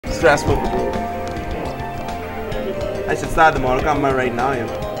stressful. I should start the Mortal Kombat right now, you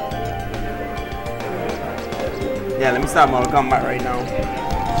know. Yeah, let me start Mortal Kombat right now.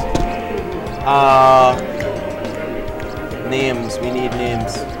 Names. We need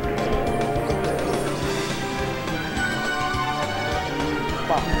names.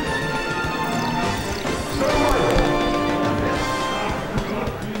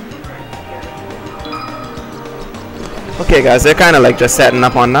 Okay guys, they're kind of like just setting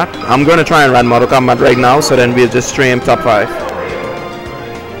up on that. I'm going to try and run Mortal Kombat right now, so then we'll just stream top 5.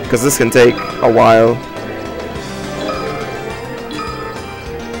 Because this can take a while.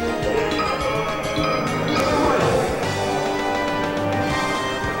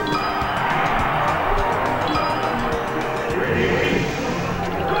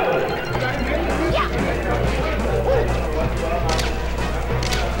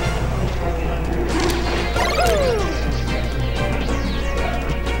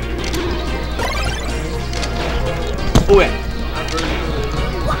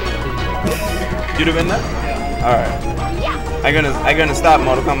 You the winner? Yeah. Alright. I'm gonna start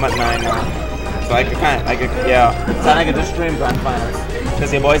Mortal Kombat 9 now. So I could yeah. So I could just stream grand finals.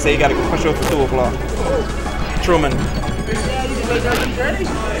 Cause your boy say you gotta push over to 2 o'clock. Truman.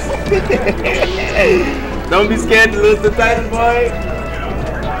 Don't be scared to lose the title, boy.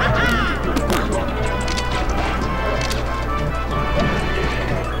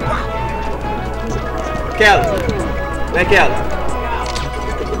 Kel. Hey Kel.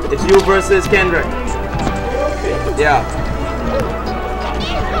 It's you versus Kendrick. Yeah.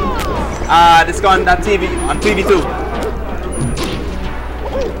 This is on that TV, on TV2.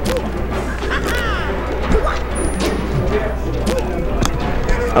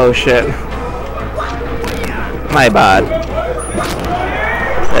 Oh shit. My bad.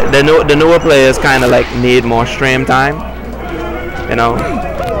 The newer players kind of like need more stream time, you know.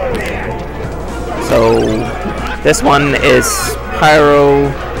 So this one is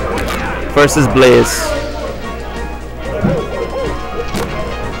P3RO versus Blaze.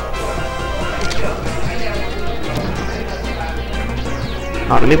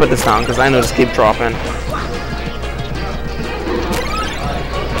 Oh, let me put this down because I know just keep dropping.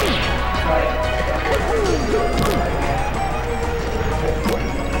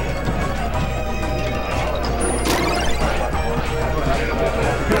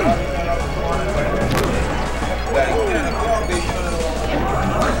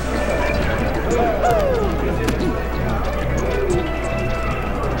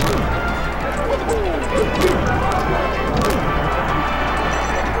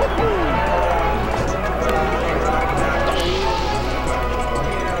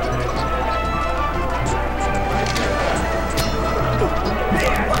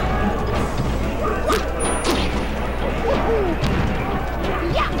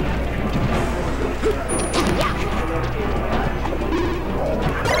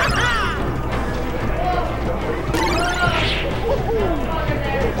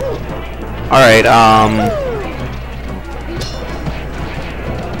 Alright,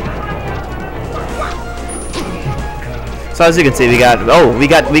 so as you can see, we got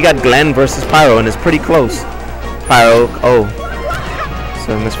Glenn versus P3RO, and it's pretty close. P3RO, oh,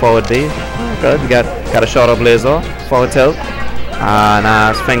 so miss forward B, good. We got a shot of laser, forward tilt, and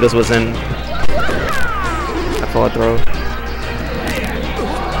his fingers was in a forward throw.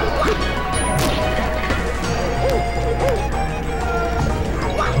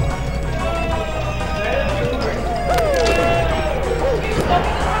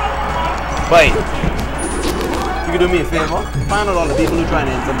 Wait, you can do me a favor? Find out all the people who are trying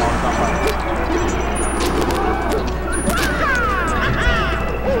to enter Mortal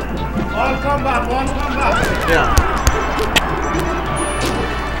Kombat. One combat. Yeah.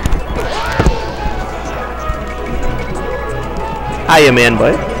 Hiya, man,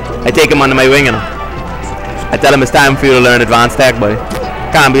 boy. I take him under my wing, you know. I tell him it's time for you to learn advanced tech, boy.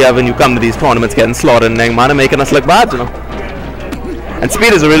 Can't be having you come to these tournaments getting slaughtered and then, man, and making us look bad, you know. And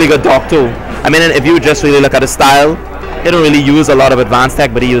Speed is a really good dog too. I mean, if you just really look at his style, he don't really use a lot of advanced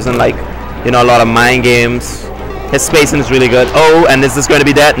tech, but he using like, you know, a lot of mind games. His spacing is really good. Oh, and is this going to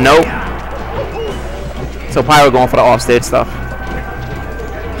be dead? No. So P3RO going for the offstage stuff.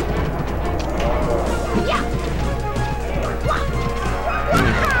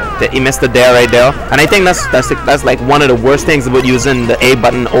 He missed the dare right there, and I think that's like one of the worst things about using the A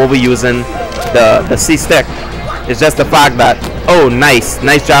button over using the C stick. It's just the fact that, oh, nice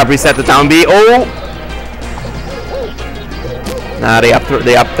job, reset the down B. Oh, nah, they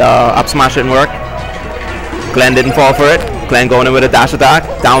up smash didn't work. Glenn didn't fall for it. Glenn going in with a dash attack.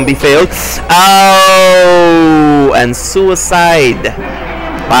 Down B failed. Oh, and suicide.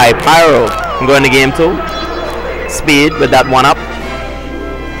 by Pyro. I'm going to game 2. Speed with that 1-up.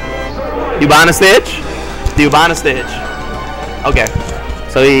 You ban a stage? Do you ban a stage? Okay.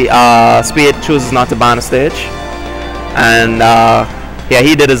 So he Speed chooses not to ban a stage. And yeah,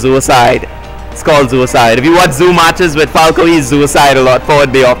 he did a suicide. It's called suicide. If you watch zoo matches with Falco, he's suicide a lot.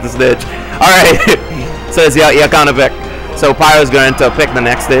 Forward B off the stage. Alright. So it's your counter pick. So Pyro's going to pick the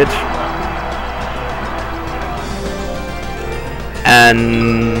next stage.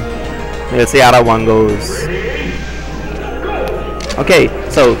 And we'll see how that one goes. Okay,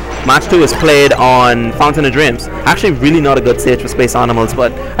 so match 2 is played on Fountain of Dreams. Actually really not a good stage for Space Animals,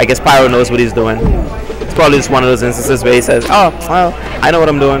 but I guess Pyro knows what he's doing. It's probably just one of those instances where he says, oh, well, I know what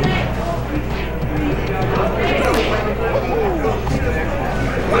I'm doing.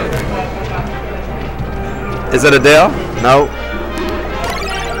 Is it a deal? No.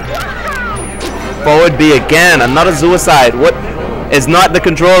 Forward B again, another suicide. What? It's not the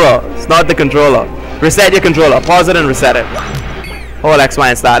controller. It's not the controller. Reset your controller. Pause it and reset it. Hold X, Y,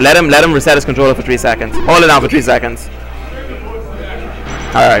 and start. Let him reset his controller for 3 seconds. Hold it down for 3 seconds.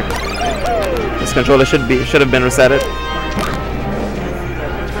 Alright. This controller should have been resetted.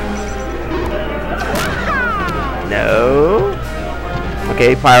 No.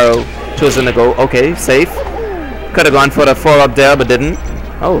 Okay, Pyro choosing to go. Okay, safe. Could have gone for the 4-up there, but didn't.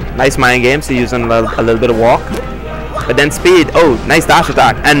 Oh, nice mind game. So using a little bit of walk. But then Speed. Oh, nice dash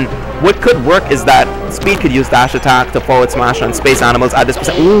attack. And what could work is that Speed could use dash attack to forward smash on Space Animals at this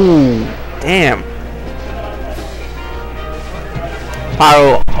percent. Ooh, damn.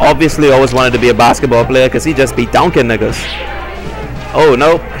 Pyro obviously always wanted to be a basketball player because he just be dunking niggas. Oh,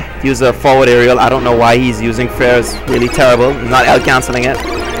 no. Use a forward aerial. I don't know why he's using fair. It's really terrible. Not L canceling it.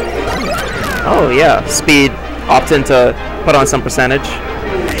 Oh, yeah. Speed opting to put on some percentage.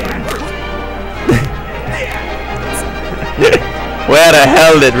 Where the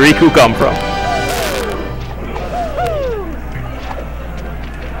hell did Riku come from?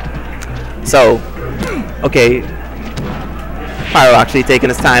 So, okay. Pyro actually taking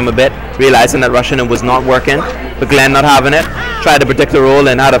his time a bit, realizing that rushing him was not working, but Glenn not having it. Tried to predict the roll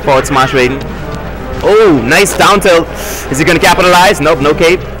and had a forward smash rating. Oh, nice down tilt. Is he going to capitalize? Nope, no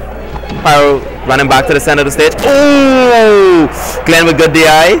cape. Pyro running back to the center of the stage. Oh, Glenn with good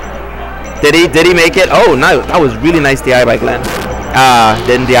DI. Did he make it? Oh, no, that was really nice DI by Glenn.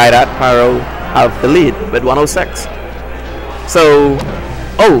 Didn't DI that. Pyro have the lead with 106. So,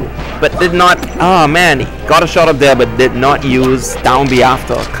 oh, but did not. Oh man, he got a shot up there, but did not use down B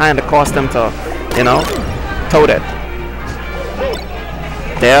after. Kind of cost him to, you know, toad it.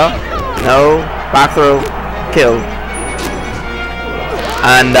 There, no, back throw, kill,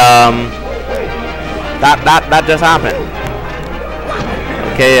 and that just happened.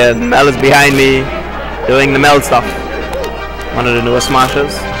 Okay, and Mel is behind me, doing the Mel stuff. One of the newest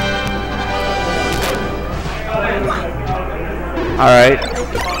smashes. All right.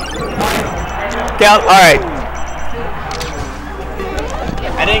 Kel, all right.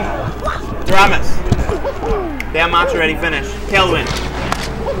 I think Dramas. Their match already finished. Kel win.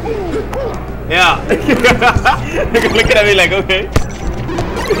 Yeah. Looking at me like, okay.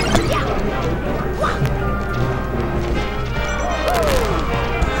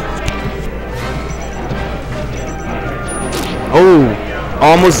 Oh,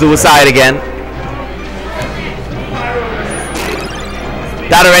 almost suicide again.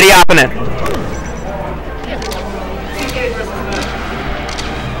 That already happening.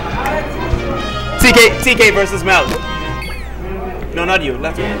 TK versus Mel. No, not you.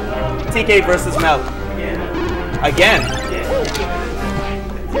 Left hand. TK versus Mel. Again.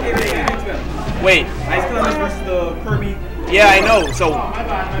 Wait. Ice Columbus versus the Kirby. Yeah, I know. So,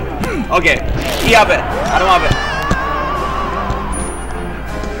 okay. He have it. I don't have it.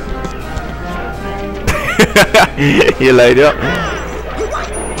 You light up.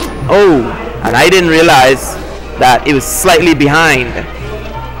 Oh, and I didn't realize that it was slightly behind.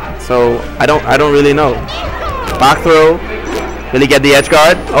 So I don't really know. Back throw. Will he get the edge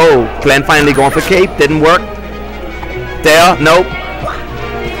guard? Oh, Glenn finally going for cape. Didn't work. There, nope.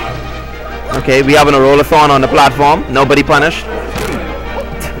 Okay, we having a rollathon on the platform. Nobody punished.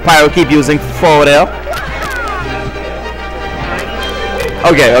 Pyro keep using forward air.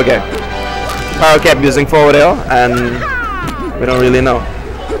 Okay. Pyro kept using forward air, and we don't really know.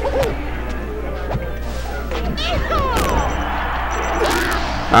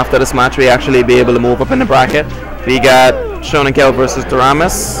 After this match, we actually be able to move up in the bracket. We got Shonen Kel versus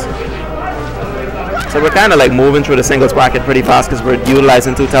Doramus. So we're kind of like moving through the singles bracket pretty fast because we're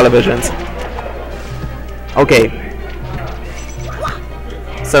utilizing 2 televisions. Okay.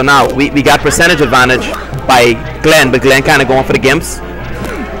 So now we got percentage advantage by Glenn, but Glenn kind of going for the gimps.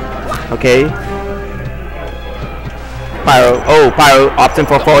 Okay. Pyro. Oh, Pyro opting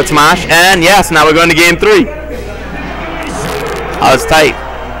for forward smash. And yes, now we're going to game 3. Oh, it's tight.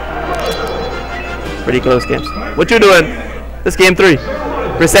 Pretty close games. What you doing? This game 3.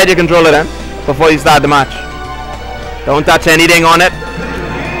 Reset your controller then before you start the match. Don't touch anything on it.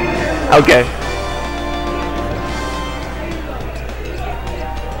 Okay.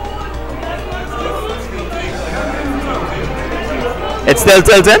 It's still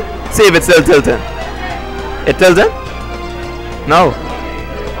tilting? See if it's still tilting. It tilting? No.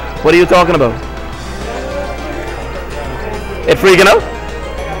 What are you talking about? It freaking out?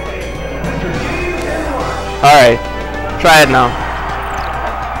 Alright. Try it now.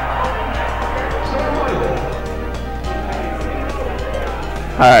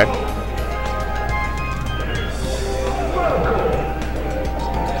 Alright.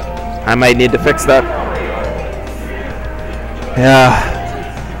 I might need to fix that. Yeah.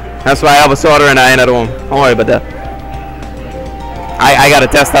 That's why I have a soldering iron at home. Don't worry about that. I gotta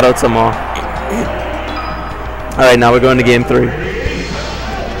test that out some more. Alright, now we're going to game 3.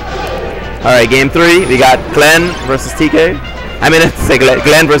 Alright, game 3. We got Glenn versus TK. I mean, it's like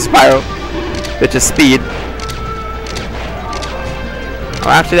Glenn versus Pyro, which is speed.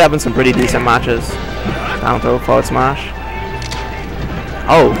 We're actually having some pretty decent matches. Down throw, forward smash.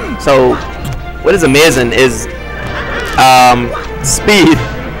 Oh, so what is amazing is speed.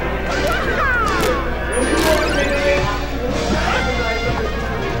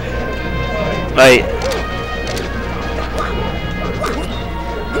 Right.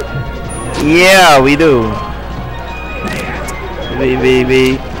 Yeah, we do.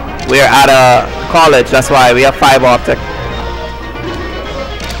 We're at a college, that's why we have 5 optic.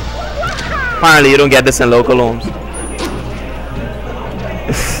 Apparently you don't get this in local homes.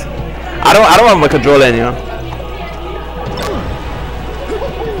 I don't have my controller in, you know.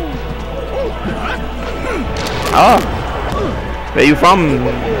 Oh. Where you from?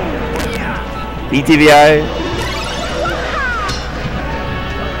 BTVI.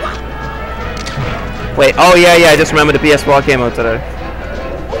 Wait, oh yeah, I just remember the PS4 came out today.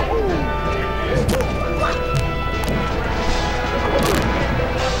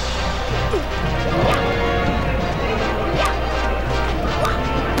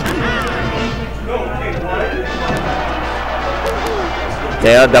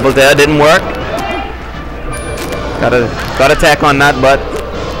 Yeah, double dare didn't work. Got attack on that, but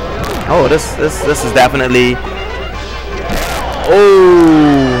oh, this is definitely.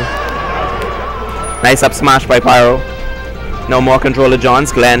 Oh, nice up smash by Pyro. No more controller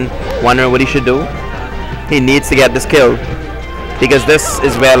Johns. Glenn wondering what he should do. He needs to get this kill because this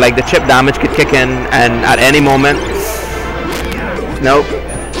is where like the chip damage could kick in, and at any moment. Nope.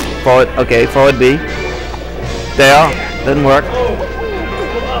 Forward. Okay, forward B. There didn't work.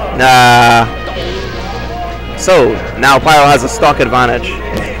 Nah. So now Pyro has a stock advantage.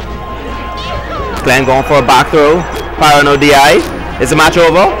 Glenn going for a back throw. Pyro no DI. Is the match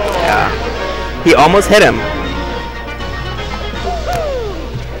over? Yeah. He almost hit him.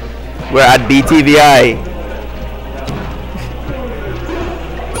 We're at BTVI.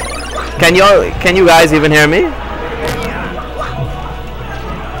 Can you guys even hear me?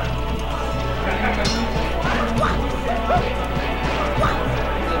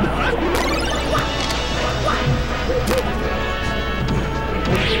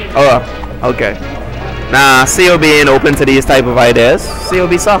 Oh, okay. Nah, COB ain't open to these type of ideas.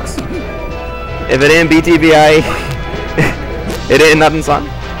 COB sucks. If it ain't BTVI, it ain't nothing, son.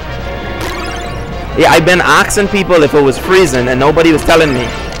 Yeah, I've been asking people if it was freezing and nobody was telling me.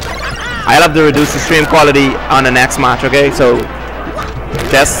 I'll have to reduce the stream quality on the next match, okay? So,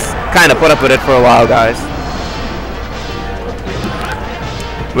 just kind of put up with it for a while, guys.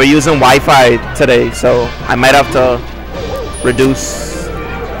 We're using Wi-Fi today, so I might have to reduce.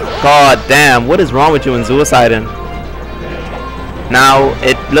 God damn, what is wrong with you in Suiciding? Now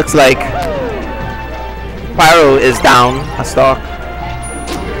it looks like Pyro is down a stock.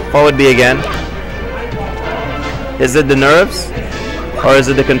 Forward B again. Is it the nerves or is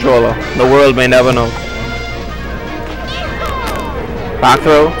it the controller? The world may never know. Back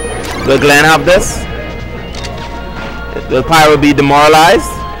throw. Will Glenn have this? Will Pyro be demoralized?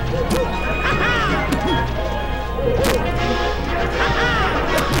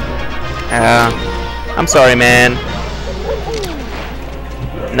 I'm sorry, man.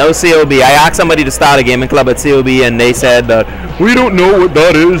 No COB. I asked somebody to start a gaming club at COB and they said that we don't know what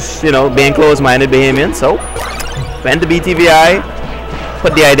that is. You know, being closed-minded Bahamian. So, went to BTVI,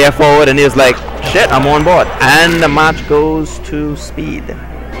 put the idea forward, and he was like, shit, I'm on board. And the match goes to speed.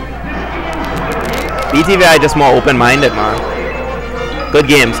 BTVI just more open-minded, man. Good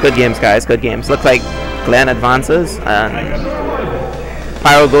games, guys. Good games. Looks like Glenn advances and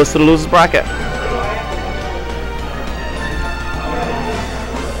Pyro goes to the losers bracket.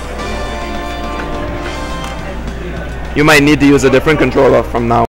 You might need to use a different controller from now.